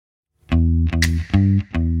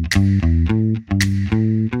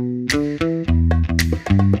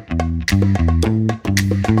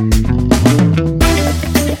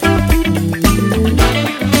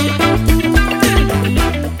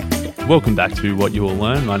back to What You Will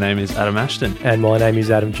Learn. My name is Adam Ashton. And my name is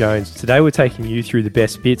Adam Jones. Today we're taking you through the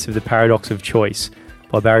best bits of The Paradox of Choice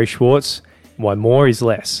by Barry Schwartz, Why More is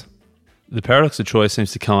Less. The paradox of choice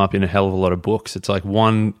seems to come up in a hell of a lot of books. It's like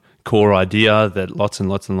one core idea that lots and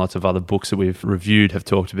lots and lots of other books that we've reviewed have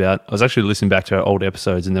talked about. I was actually listening back to our old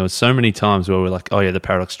episodes, and there were so many times where we're like, oh yeah, the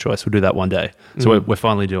paradox of choice, we'll do that one day. So we're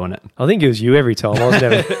finally doing it. I think it was you every time. I was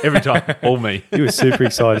never... Every time, all me. You were super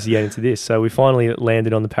excited to get into this. So we finally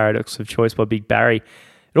landed on The Paradox of Choice by Big Barry.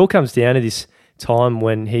 It all comes down to this time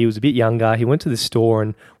when he was a bit younger. He went to the store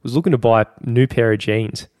and was looking to buy a new pair of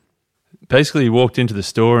jeans. Basically, he walked into the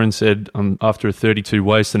store and said, I'm after a 32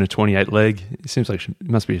 waist and a 28 leg. It seems like he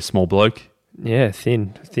must be a small bloke. Yeah,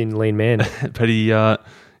 thin, lean man. But he,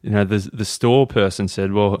 the store person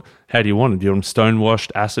said, well, how do you want them? Do you want them stone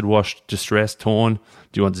washed, acid washed, distressed, torn?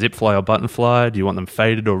 Do you want zip fly or button fly? Do you want them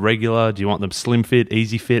faded or regular? Do you want them slim fit,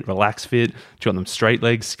 easy fit, relaxed fit? Do you want them straight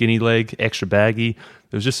leg, skinny leg, extra baggy?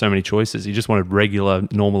 There was just so many choices. He just wanted regular,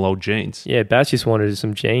 normal old jeans. Yeah, Bats just wanted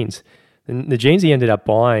some jeans. And the jeans he ended up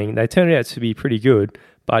buying, they turned out to be pretty good,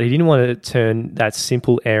 but he didn't want to turn that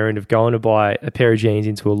simple errand of going to buy a pair of jeans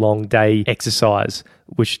into a long day exercise,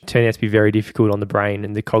 which turned out to be very difficult on the brain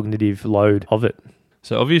and the cognitive load of it.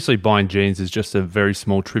 So obviously buying jeans is just a very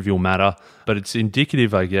small, trivial matter, but it's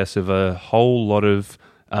indicative, I guess, of a whole lot of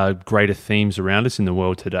greater themes around us in the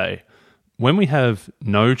world today. When we have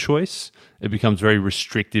no choice, it becomes very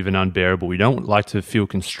restrictive and unbearable. We don't like to feel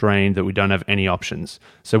constrained that we don't have any options.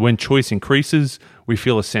 So when choice increases, we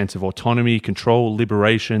feel a sense of autonomy, control,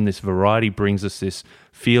 liberation. This variety brings us this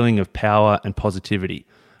feeling of power and positivity.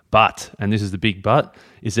 But, and this is the big but,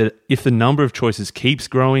 is that if the number of choices keeps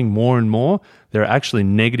growing more and more, there are actually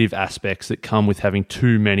negative aspects that come with having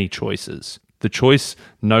too many choices. The choice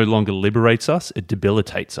no longer liberates us, it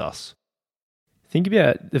debilitates us. Think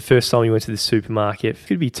about the first time you went to the supermarket. You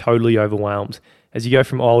could be totally overwhelmed. As you go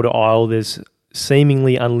from aisle to aisle, there's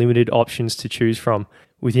seemingly unlimited options to choose from.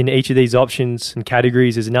 Within each of these options and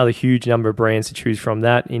categories, there's another huge number of brands to choose from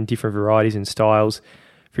that in different varieties and styles.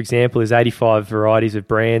 For example, there's 85 varieties of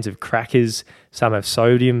brands of crackers. Some have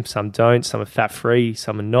sodium, some don't. Some are fat-free,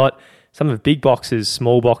 some are not. Some have big boxes,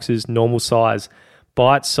 small boxes, normal size,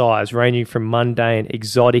 bite size, ranging from mundane,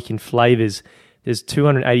 exotic in flavours. There's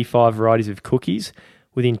 285 varieties of cookies.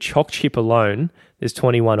 Within choc chip alone, there's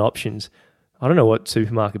 21 options. I don't know what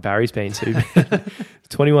supermarket Barry's been to.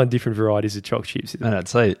 21 different varieties of choc chips. And I'd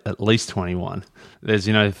say at least 21. There's,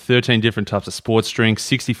 13 different types of sports drinks,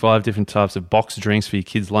 65 different types of box drinks for your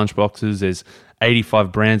kids' lunch boxes. There's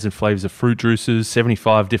 85 brands and flavours of fruit juices,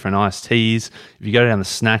 75 different iced teas. If you go down the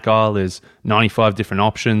snack aisle, there's 95 different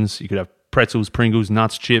options. You could have pretzels, Pringles,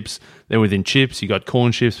 nuts, chips. Then within chips, you got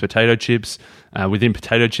corn chips, potato chips. Within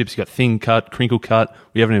potato chips, you got thin cut, crinkle cut.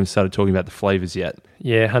 We haven't even started talking about the flavours yet.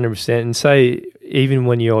 Yeah, 100%. And say, even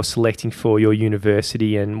when you're selecting for your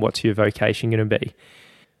university and what's your vocation going to be,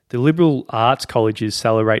 the liberal arts colleges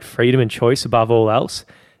celebrate freedom and choice above all else.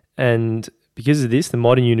 And because of this, the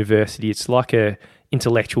modern university, it's like a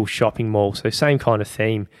intellectual shopping mall. So same kind of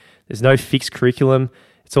theme. There's no fixed curriculum.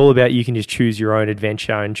 It's all about you can just choose your own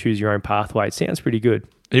adventure and choose your own pathway. It sounds pretty good.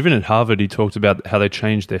 Even at Harvard, he talked about how they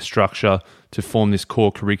changed their structure to form this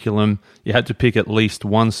core curriculum. You had to pick at least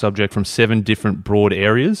one subject from 7 different broad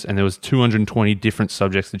areas, and there was 220 different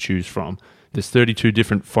subjects to choose from. There's 32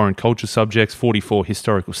 different foreign culture subjects, 44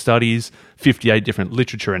 historical studies, 58 different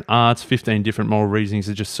literature and arts, 15 different moral reasonings.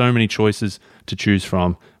 There's just so many choices to choose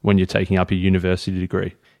from when you're taking up a university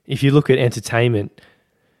degree. If you look at entertainment,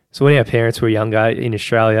 so when our parents were younger in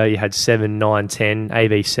Australia, you had 7, 9, 10,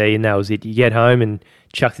 ABC, and that was it. You get home and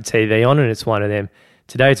chuck the TV on and it's one of them.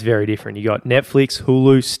 Today it's very different. You got Netflix,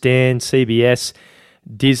 Hulu, Stan, CBS,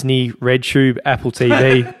 Disney, RedTube, Apple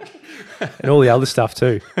TV, and all the other stuff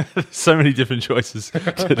too. So many different choices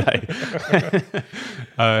today.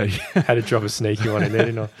 Had to drop a sneaky one in there,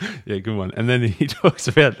 didn't I? Yeah, good one. And then he talks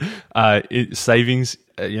about savings.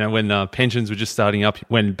 When pensions were just starting up,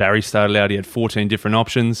 when Barry started out, he had 14 different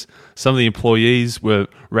options. Some of the employees were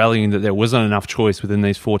rallying that there wasn't enough choice within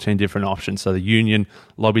these 14 different options. So the union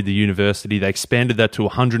lobbied the university. They expanded that to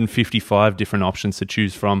 155 different options to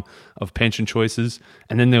choose from of pension choices.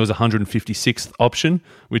 And then there was a 156th option,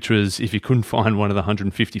 which was if you couldn't find one of the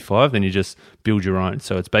 155, then you just build your own.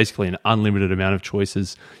 So it's basically an unlimited amount of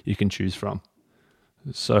choices you can choose from.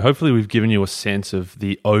 So hopefully we've given you a sense of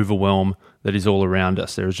the overwhelm that is all around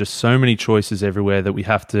us. There is just so many choices everywhere that we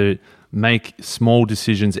have to make small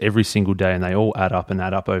decisions every single day, and they all add up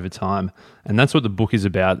over time. And that's what the book is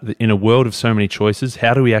about. In a world of so many choices,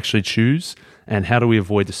 how do we actually choose, and how do we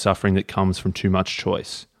avoid the suffering that comes from too much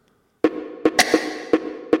choice?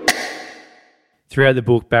 Throughout the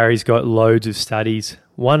book, Barry's got loads of studies.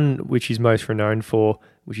 One which he's most renowned for,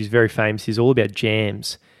 which is very famous, is all about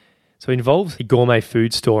jams. So it involves a gourmet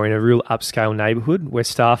food store in a real upscale neighbourhood where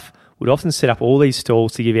staff would often set up all these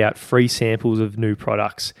stalls to give out free samples of new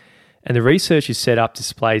products. And the researchers set up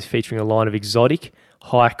displays featuring a line of exotic,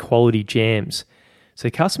 high-quality jams. So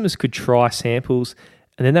customers could try samples,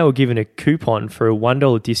 and then they were given a coupon for a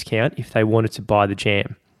 $1 discount if they wanted to buy the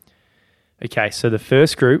jam. Okay, so the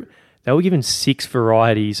first group, they were given 6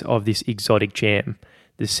 varieties of this exotic jam.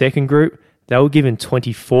 The second group, they were given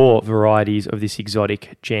 24 varieties of this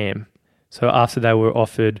exotic jam. So after they were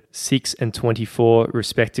offered 6 and 24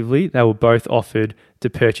 respectively, they were both offered to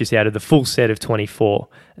purchase out of the full set of 24.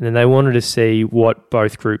 And then they wanted to see what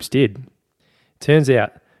both groups did. Turns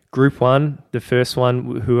out, Group 1, the first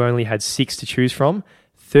one who only had 6 to choose from,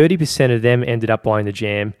 30% of them ended up buying the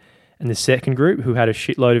jam. And the second group, who had a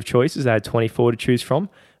shitload of choices, they had 24 to choose from,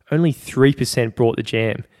 only 3% bought the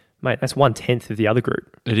jam. Mate, that's 1/10 of the other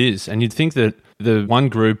group. It is. And you'd think that the one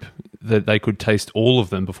group that they could taste all of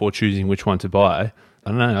them before choosing which one to buy. I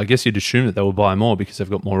don't know. I guess you'd assume that they will buy more because they've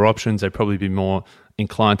got more options. They'd probably be more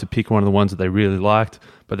inclined to pick one of the ones that they really liked.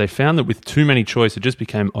 But they found that with too many choices, it just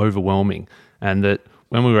became overwhelming. And that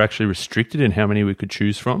when we were actually restricted in how many we could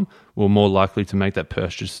choose from, we were more likely to make that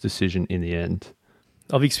purchase decision in the end.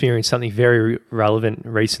 I've experienced something very relevant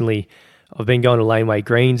recently. I've been going to Laneway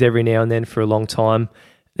Greens every now and then for a long time.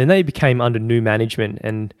 Then they became under new management,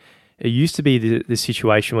 and it used to be the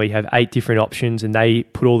situation where you have 8 different options and they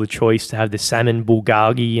put all the choice to have the salmon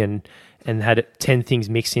bulgogi and had 10 things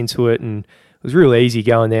mixed into it, and it was real easy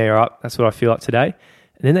going there. All right, that's what I feel like today.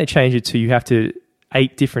 And then they changed it to you have to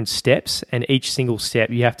 8 different steps, and each single step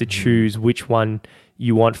you have to choose which one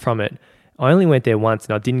you want from it. I only went there once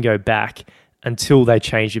and I didn't go back until they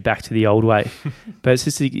changed it back to the old way. But it's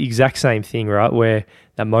just the exact same thing, right? Where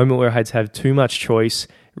that moment where I had to have too much choice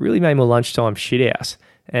really made my lunchtime shit house,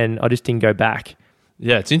 and I just didn't go back.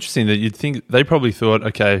 Yeah, it's interesting that you'd think they probably thought,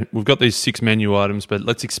 okay, we've got these 6 menu items, but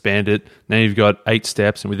let's expand it. Now you've got 8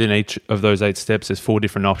 steps, and within each of those 8 steps, there's 4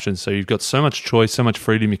 different options. So you've got so much choice, so much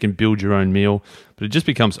freedom, you can build your own meal, but it just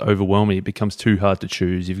becomes overwhelming. It becomes too hard to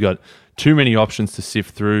choose. You've got too many options to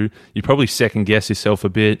sift through. You probably second guess yourself a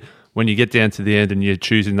bit. When you get down to the end and you're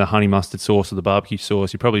choosing the honey mustard sauce or the barbecue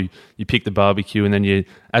sauce, you pick the barbecue, and then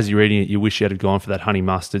as you're eating it, you wish you had gone for that honey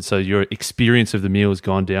mustard. So your experience of the meal has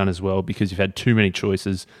gone down as well because you've had too many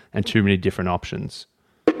choices and too many different options.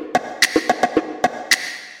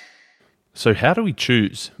 So how do we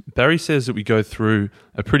choose? Barry says that we go through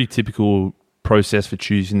a pretty typical process for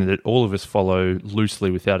choosing that all of us follow loosely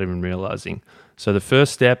without even realizing. So the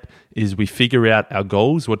first step is we figure out our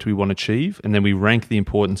goals, what do we want to achieve, and then we rank the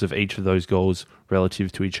importance of each of those goals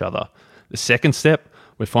relative to each other. The second step,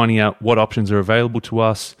 we're finding out what options are available to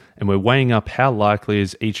us, and we're weighing up how likely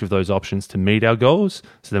is each of those options to meet our goals,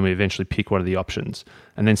 so then we eventually pick one of the options.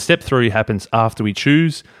 And then step 3 happens after we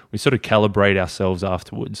choose. We sort of calibrate ourselves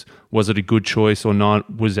afterwards. Was it a good choice or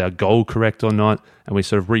not? Was our goal correct or not? And we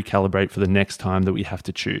sort of recalibrate for the next time that we have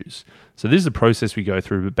to choose. So this is the process we go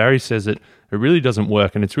through, but Barry says that it really doesn't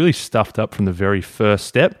work, and it's really stuffed up from the very first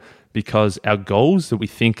step because our goals that we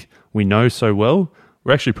think we know so well,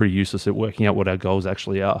 we're actually pretty useless at working out what our goals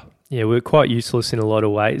actually are. Yeah, we're quite useless in a lot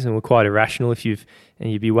of ways, and we're quite irrational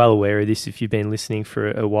and you'd be well aware of this if you've been listening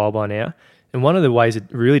for a while by now. And one of the ways it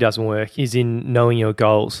really doesn't work is in knowing your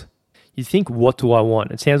goals. You think, what do I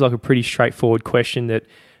want? It sounds like a pretty straightforward question that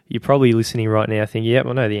you're probably listening right now thinking, yep,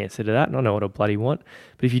 I know the answer to that, and I know what I bloody want.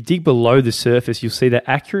 But if you dig below the surface, you'll see that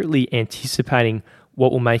accurately anticipating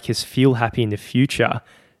what will make us feel happy in the future,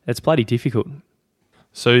 that's bloody difficult.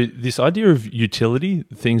 So this idea of utility,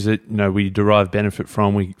 things that we derive benefit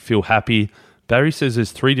from, we feel happy, Barry says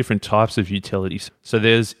there's 3 different types of utilities. So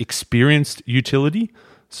there's experienced utility.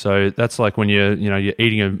 So that's like when you're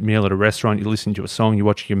eating a meal at a restaurant, you're listening to a song, you're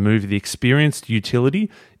watching a movie. The experienced utility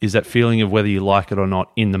is that feeling of whether you like it or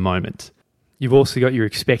not in the moment. You've also got your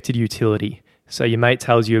expected utility. So your mate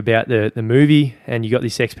tells you about the movie and you got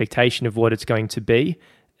this expectation of what it's going to be.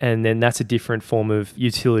 And then that's a different form of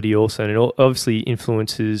utility also. And it obviously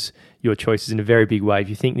influences your choices in a very big way. If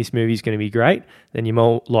you think this movie is going to be great, then you're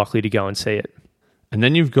more likely to go and see it. And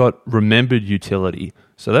then you've got remembered utility.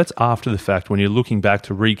 So that's after the fact when you're looking back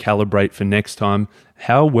to recalibrate for next time.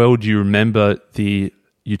 How well do you remember the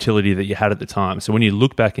utility that you had at the time? So when you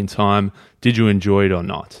look back in time, did you enjoy it or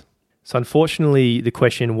not? So unfortunately, the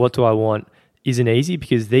question, what do I want, isn't easy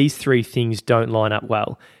because these 3 things don't line up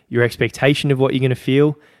well. Your expectation of what you're going to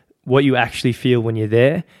feel, what you actually feel when you're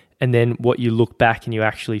there, and then what you look back and you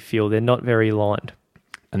actually feel. They're not very aligned.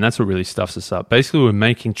 And that's what really stuffs us up. Basically, we're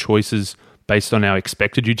making choices based on our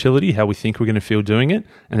expected utility, how we think we're going to feel doing it,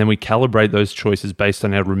 and then we calibrate those choices based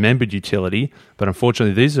on our remembered utility. But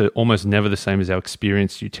unfortunately, these are almost never the same as our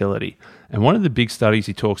experienced utility. And one of the big studies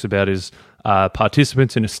he talks about is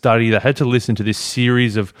participants in a study that had to listen to this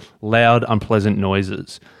series of loud, unpleasant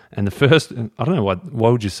noises. And the first, I don't know why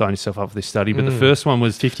would you sign yourself up for this study, but the first one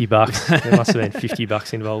was $50. There must have been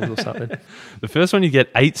 $50 involved or something. The first one, you get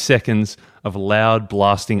 8 seconds of loud,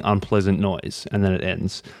 blasting, unpleasant noise, and then it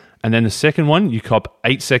ends. And then the second one, you cop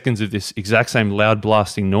 8 seconds of this exact same loud,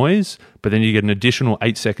 blasting noise, but then you get an additional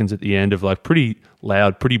 8 seconds at the end of like pretty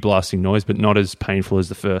loud, pretty blasting noise, but not as painful as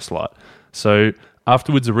the first lot. So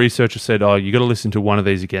afterwards, the researcher said, you got to listen to one of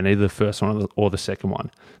these again, either the first one or the second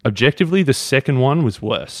one. Objectively, the second one was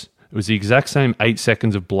worse. It was the exact same 8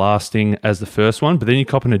 seconds of blasting as the first one, but then you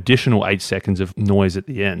cop an additional 8 seconds of noise at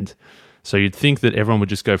the end. So you'd think that everyone would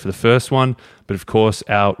just go for the first one, but of course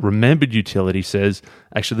our remembered utility says,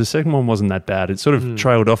 actually the second one wasn't that bad. It sort of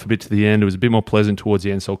trailed off a bit to the end. It was a bit more pleasant towards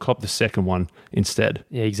the end, so I'll cop the second one instead.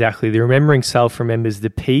 Yeah, exactly. The remembering self remembers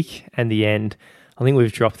the peak and the end. I think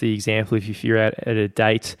we've dropped the example if you're at a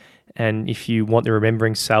date and if you want the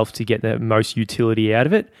remembering self to get the most utility out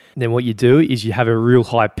of it, then what you do is you have a real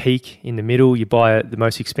high peak in the middle. You buy the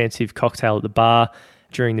most expensive cocktail at the bar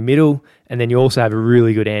during the middle, and then you also have a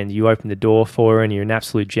really good end. You open the door for her and you're an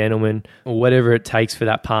absolute gentleman, or whatever it takes for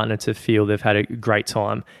that partner to feel they've had a great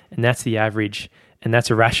time. And that's the average. And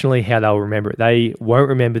that's irrationally how they'll remember it. They won't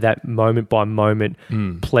remember that moment by moment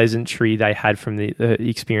pleasantry they had from the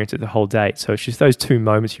experience of the whole date. So it's just those 2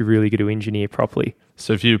 moments you really got to engineer properly.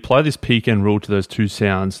 So if you apply this peak end rule to those 2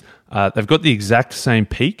 sounds, they've got the exact same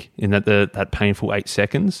peak in that painful 8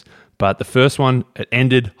 seconds. But the first one, it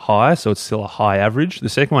ended high, so it's still a high average. The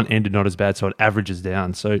second one ended not as bad, so it averages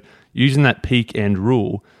down. So using that peak end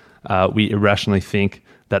rule, we irrationally think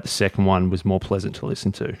that the second one was more pleasant to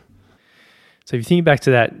listen to. So if you think back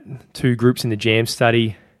to that 2 groups in the JAM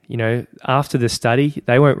study, after the study,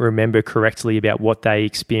 they won't remember correctly about what they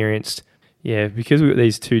experienced. Yeah, because we've got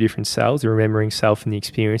these 2 different selves, the remembering self and the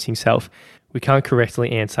experiencing self, we can't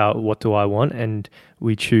correctly answer what do I want, and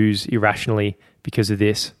we choose irrationally because of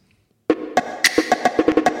this.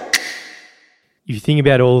 If you think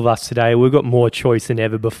about all of us today, we've got more choice than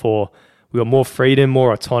ever before. We've got more freedom,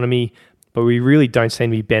 more autonomy, but we really don't seem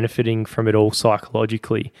to be benefiting from it all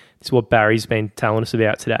psychologically. This is what Barry's been telling us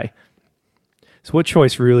about today. So what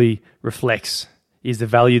choice really reflects is the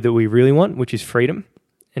value that we really want, which is freedom.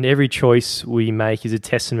 And every choice we make is a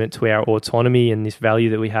testament to our autonomy and this value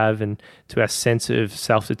that we have and to our sense of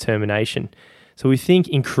self-determination. So we think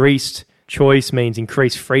increased choice means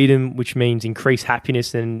increased freedom, which means increased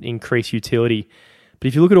happiness and increased utility. But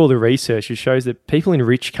if you look at all the research, it shows that people in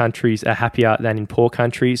rich countries are happier than in poor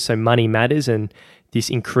countries. So money matters, and this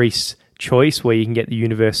increased choice where you can get the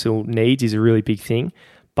universal needs is a really big thing,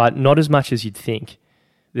 but not as much as you'd think.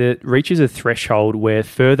 It reaches a threshold where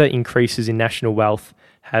further increases in national wealth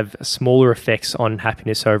have smaller effects on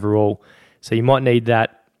happiness overall. So you might need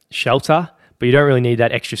that shelter, but you don't really need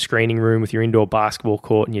that extra screening room with your indoor basketball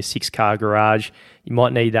court and your 6-car garage. You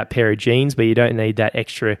might need that pair of jeans, but you don't need that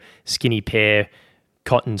extra skinny pair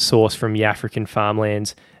cotton sourced from the African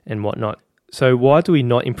farmlands and whatnot. So why do we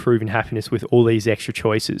not improve in happiness with all these extra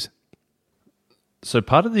choices? So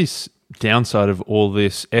part of this downside of all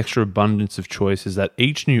this extra abundance of choice is that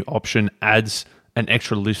each new option adds an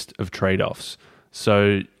extra list of trade-offs.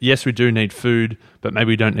 So yes, we do need food, but maybe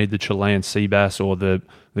we don't need the Chilean sea bass or the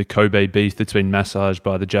Kobe beef that's been massaged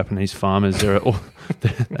by the Japanese farmers.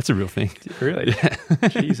 That's a real thing. Really? Yeah.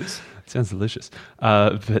 Jesus. Sounds delicious.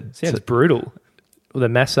 Sounds brutal. Well, the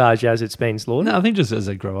massage as it's been slaughtered? No, I think just as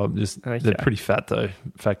they grow up, they're pretty fat though.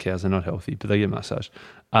 Fat cows are not healthy, but they get massaged.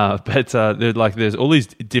 There's all these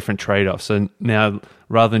different trade-offs. So now,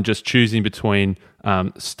 rather than just choosing between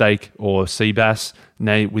steak or sea bass,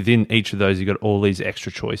 now within each of those, you've got all these extra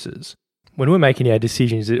choices. When we're making our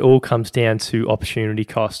decisions, it all comes down to opportunity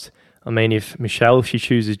cost. I mean, if Michelle, she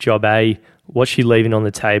chooses job A, what's she leaving on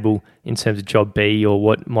the table in terms of job B or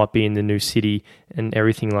what might be in the new city and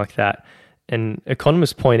everything like that? And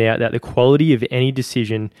economists point out that the quality of any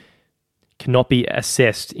decision cannot be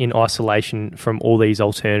assessed in isolation from all these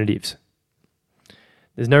alternatives.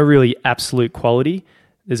 There's no really absolute quality.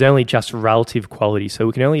 There's only just relative quality. So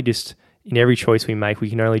we can only just, in every choice we make, we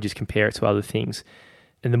can only just compare it to other things.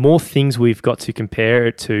 And the more things we've got to compare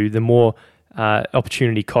it to, the more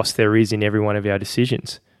opportunity cost there is in every one of our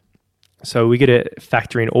decisions. So we got to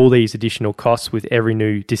factor in all these additional costs with every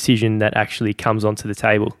new decision that actually comes onto the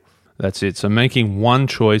table. That's it. So making one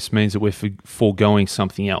choice means that we're foregoing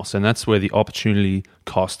something else, and that's where the opportunity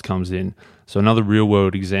cost comes in. So another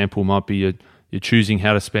real-world example might be You're choosing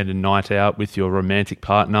how to spend a night out with your romantic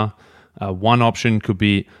partner. One option could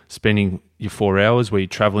be spending your 4 hours where you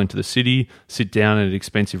travel into the city, sit down at an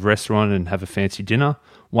expensive restaurant and have a fancy dinner.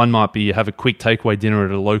 One might be you have a quick takeaway dinner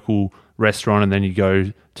at a local restaurant and then you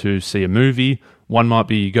go to see a movie. One might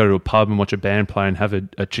be you go to a pub and watch a band play and have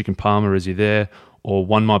a chicken parma as you're there. Or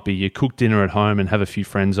one might be you cook dinner at home and have a few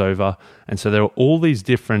friends over. And so there are all these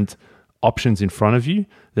different options in front of you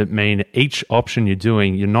that mean each option you're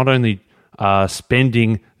doing, you're not only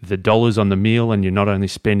spending the dollars on the meal and you're not only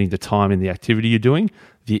spending the time in the activity you're doing,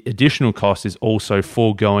 the additional cost is also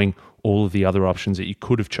foregoing all of the other options that you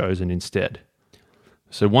could have chosen instead.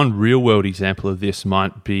 So one real world example of this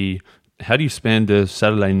might be, how do you spend a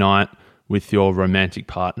Saturday night with your romantic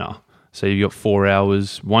partner? So you've got 4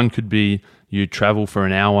 hours. One could be you travel for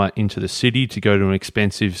an hour into the city to go to an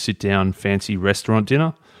expensive sit-down fancy restaurant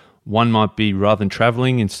dinner. One might be, rather than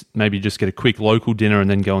traveling, and maybe just get a quick local dinner and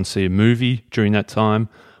then go and see a movie during that time.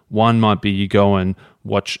 One might be you go and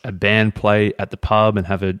watch a band play at the pub and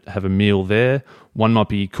have a meal there. One might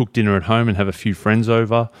be you cook dinner at home and have a few friends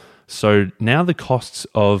over. So now the costs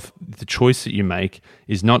of the choice that you make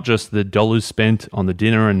is not just the dollars spent on the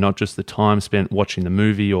dinner and not just the time spent watching the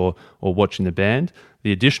movie or watching the band.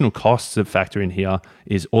 The additional costs that factor in here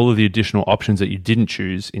is all of the additional options that you didn't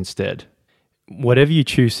choose instead. Whatever you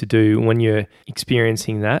choose to do when you're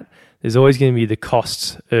experiencing that, there's always going to be the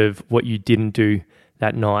costs of what you didn't do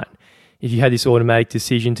that night. If you had this automatic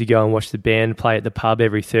decision to go and watch the band play at the pub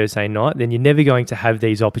every Thursday night, then you're never going to have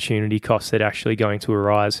these opportunity costs that are actually going to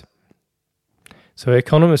arise. So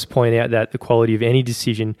economists point out that the quality of any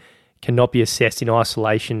decision cannot be assessed in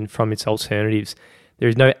isolation from its alternatives. There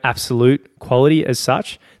is no absolute quality as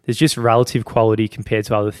such. There's just relative quality compared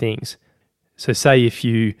to other things. So say if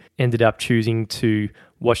you ended up choosing to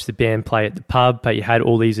watch the band play at the pub, but you had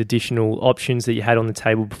all these additional options that you had on the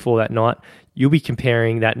table before that night, you'll be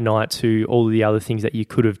comparing that night to all of the other things that you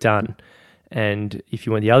could have done. And if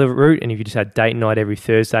you went the other route, and if you just had date night every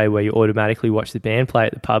Thursday where you automatically watch the band play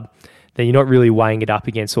at the pub, then you're not really weighing it up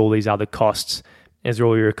against all these other costs. As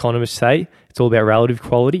all your economists say, it's all about relative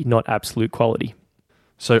quality, not absolute quality.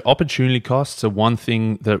 So opportunity costs are one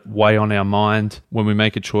thing that weigh on our mind. When we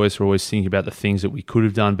make a choice, we're always thinking about the things that we could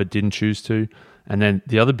have done but didn't choose to. And then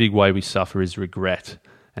the other big way we suffer is regret.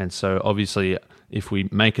 And so obviously, if we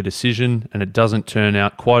make a decision and it doesn't turn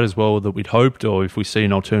out quite as well that we'd hoped, or if we see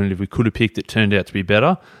an alternative we could have picked that turned out to be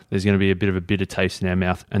better, there's going to be a bit of a bitter taste in our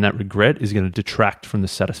mouth. And that regret is going to detract from the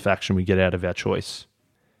satisfaction we get out of our choice.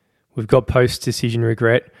 We've got post-decision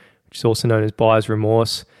regret, which is also known as buyer's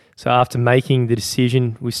remorse. So after making the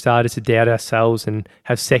decision, we started to doubt ourselves and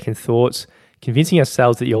have second thoughts, convincing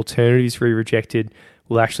ourselves that the alternatives we rejected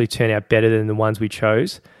will actually turn out better than the ones we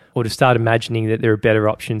chose, or to start imagining that there are better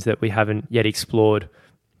options that we haven't yet explored.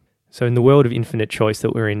 So in the world of infinite choice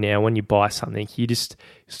that we're in now, when you buy something, you just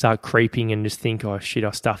start creeping and just think, oh shit,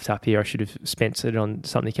 I stuffed up here, I should have spent it on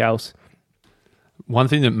something else. One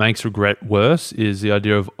thing that makes regret worse is the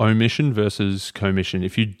idea of omission versus commission.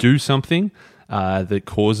 If you do something that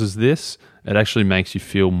causes this, it actually makes you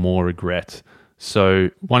feel more regret. So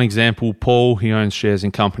one example, Paul, he owns shares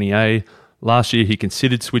in Company A. Last year, he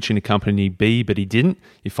considered switching to Company B, but he didn't.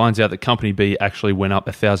 He finds out that Company B actually went up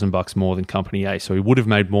 $1,000 more than Company A, so he would have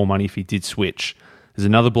made more money if he did switch. There's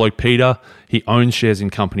another bloke, Peter. He owns shares in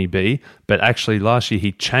Company B, but actually last year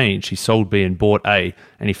he changed. He sold B and bought A,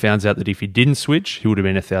 and he finds out that if he didn't switch, he would have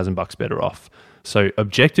been $1,000 better off. So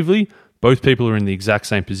objectively, both people are in the exact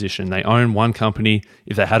same position. They own one company.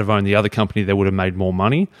 If they had have owned the other company, they would have made more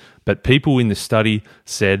money. But people in the study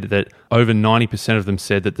said that over 90% of them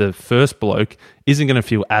said that the first bloke isn't going to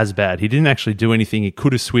feel as bad. He didn't actually do anything. He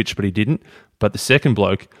could have switched, but he didn't. But the second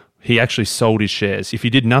bloke, he actually sold his shares. If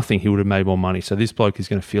he did nothing, he would have made more money. So this bloke is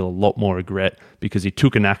going to feel a lot more regret because he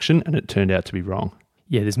took an action and it turned out to be wrong.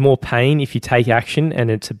 Yeah, there's more pain if you take action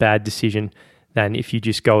and it's a bad decision than if you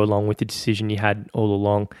just go along with the decision you had all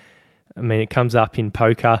along. I mean, it comes up in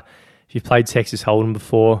poker. If you've played Texas Hold'em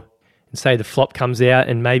before, and say the flop comes out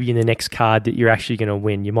and maybe in the next card that you're actually going to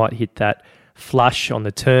win, you might hit that flush on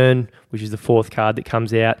the turn, which is the fourth card that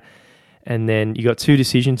comes out. And then you got two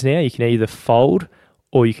decisions now. You can either fold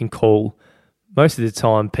or you can call. Most of the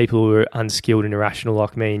time, people who are unskilled and irrational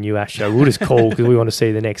like me and you, Asher, we'll just call because we want to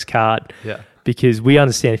see the next card. Yeah. Because we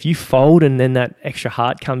understand if you fold and then that extra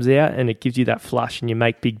heart comes out and it gives you that flush and you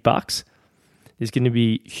make big bucks, there's going to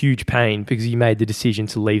be huge pain because you made the decision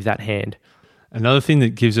to leave that hand. Another thing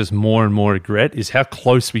that gives us more and more regret is how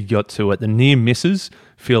close we got to it. The near misses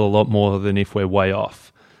feel a lot more than if we're way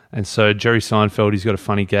off. And so Jerry Seinfeld, he's got a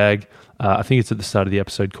funny gag. I think it's at the start of the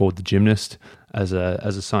episode called The Gymnast, as a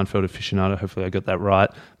Seinfeld aficionado. Hopefully I got that right.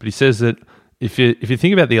 But he says that if you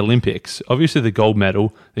think about the Olympics, obviously the gold medal,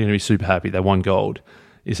 they're going to be super happy. They won gold.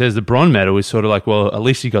 He says the bronze medal is sort of like, well, at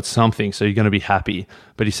least you got something, so you're going to be happy.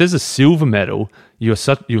 But he says the silver medal, you're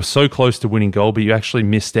so close to winning gold, but you actually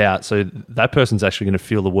missed out. So that person's actually going to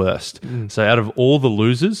feel the worst. So out of all the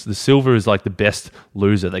losers, the silver is like the best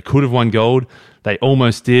loser. They could have won gold. They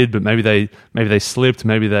almost did, but maybe they slipped.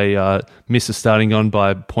 Maybe they missed the starting gun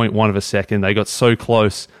by 0.1 of a second. They got so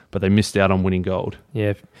close, but they missed out on winning gold.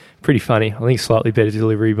 Yeah, pretty funny. I think slightly better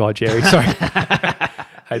delivery by Jerry. Sorry.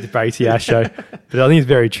 Hate to break to your show. But I think it's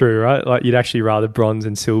very true, right? Like you'd actually rather bronze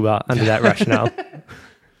and silver under that rationale.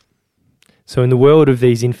 So in the world of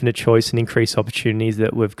these infinite choice and increased opportunities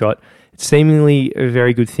that we've got, it's seemingly a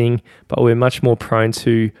very good thing, but we're much more prone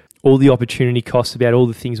to all the opportunity costs about all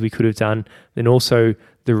the things we could have done, then also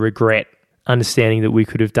the regret, understanding that we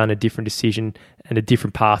could have done a different decision and a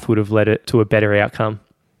different path would have led it to a better outcome.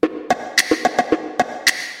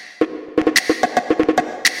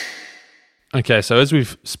 Okay, so as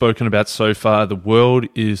we've spoken about so far, the world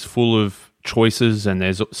is full of choices and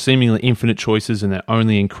there's seemingly infinite choices and they're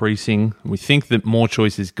only increasing. We think that more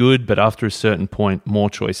choice is good, but after a certain point, more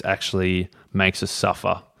choice actually makes us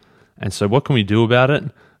suffer. And so what can we do about it?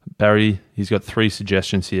 Barry, he's got 3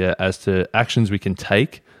 suggestions here as to actions we can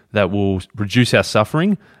take that will reduce our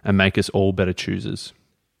suffering and make us all better choosers.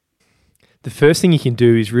 The first thing you can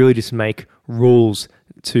do is really just make rules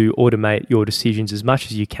to automate your decisions as much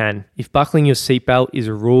as you can. If buckling your seatbelt is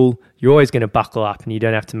a rule, you're always going to buckle up and you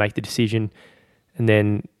don't have to make the decision. And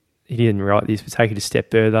then, he didn't write this, but take it a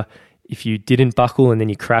step further. If you didn't buckle and then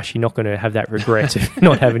you crash, you're not going to have that regret of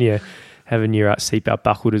not having your seatbelt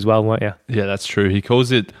buckled as well, won't you? Yeah, that's true. He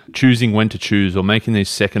calls it choosing when to choose or making these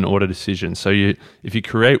second order decisions. So if you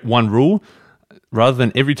create one rule, rather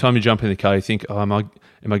than every time you jump in the car, you think, am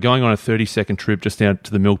I going on a 30-second trip just down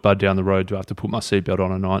to the Milk Bud down the road? Do I have to put my seatbelt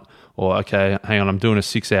on or not? Or, okay, hang on, I'm doing a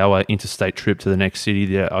 6-hour interstate trip to the next city.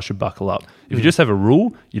 Yeah, I should buckle up. If you just have a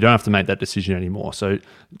rule, you don't have to make that decision anymore. So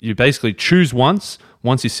you basically choose once.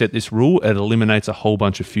 Once you set this rule, it eliminates a whole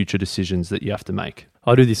bunch of future decisions that you have to make.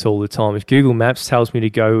 I do this all the time. If Google Maps tells me to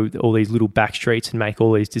go all these little back streets and make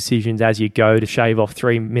all these decisions as you go to shave off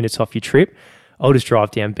 3 minutes off your trip, I'll just drive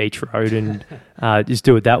down Beach Road and just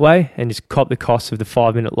do it that way and just cop the cost of the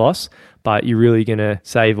 5-minute loss, but you're really going to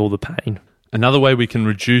save all the pain. Another way we can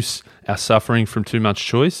reduce our suffering from too much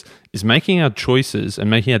choice is making our choices and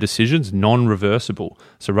making our decisions non-reversible.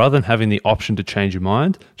 So rather than having the option to change your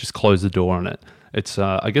mind, just close the door on it. It's,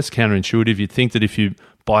 I guess, counterintuitive. You'd think that if you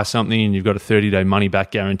buy something and you've got a 30-day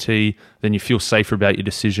money-back guarantee, then you feel safer about your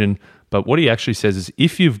decision. But what he actually says is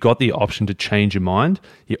if you've got the option to change your mind,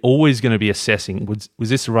 you're always going to be assessing, was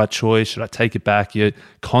this the right choice? Should I take it back? You're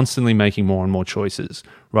constantly making more and more choices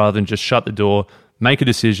rather than just shut the door, make a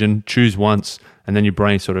decision, choose once, and then your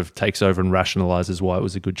brain sort of takes over and rationalizes why it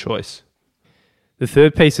was a good choice. The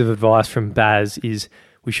third piece of advice from Baz is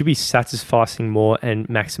we should be satisficing more and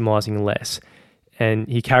maximizing less. And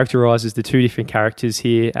he characterizes the 2 different characters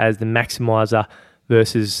here as the maximizer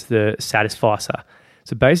versus the satisficer.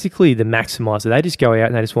 So basically the maximizer, they just go out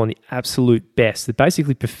and they just want the absolute best. They're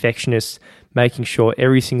basically perfectionists, making sure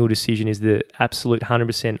every single decision is the absolute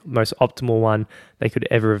 100% most optimal one they could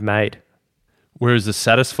ever have made. Whereas the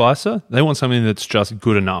satisficer, they want something that's just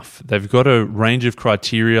good enough. They've got a range of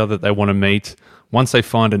criteria that they want to meet. Once they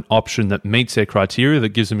find an option that meets their criteria, that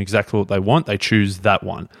gives them exactly what they want, they choose that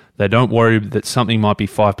one. They don't worry that something might be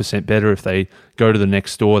 5% better. If they go to the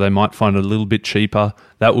next store, they might find it a little bit cheaper.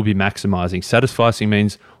 That will be maximizing. Satisficing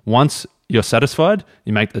means once you're satisfied,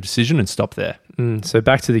 you make the decision and stop there. So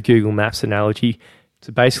back to the Google Maps analogy.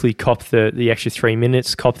 So basically cop the extra 3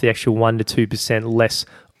 minutes, cop the extra 1 to 2% less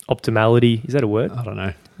optimality. Is that a word? I don't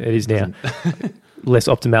know. It is now. Less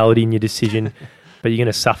optimality in your decision, but you're going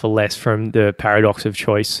to suffer less from the paradox of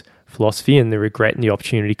choice philosophy and the regret and the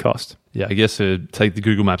opportunity cost. Yeah, I guess to take the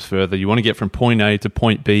Google Maps further, you want to get from point A to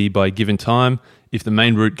point B by a given time. If the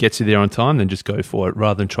main route gets you there on time, then just go for it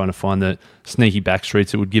rather than trying to find the sneaky back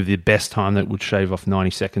streets that would give you the best time that would shave off 90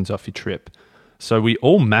 seconds off your trip. So we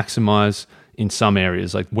all maximize in some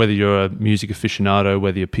areas, like whether you're a music aficionado,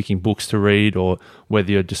 whether you're picking books to read, or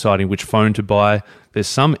whether you're deciding which phone to buy. There's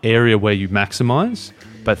some area where you maximize,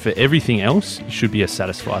 but for everything else, you should be a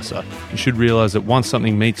satisficer. You should realize that once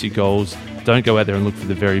something meets your goals, don't go out there and look for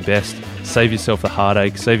the very best. Save yourself the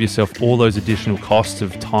heartache, save yourself all those additional costs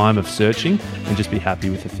of time of searching, and just be happy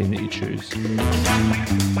with the thing that you choose.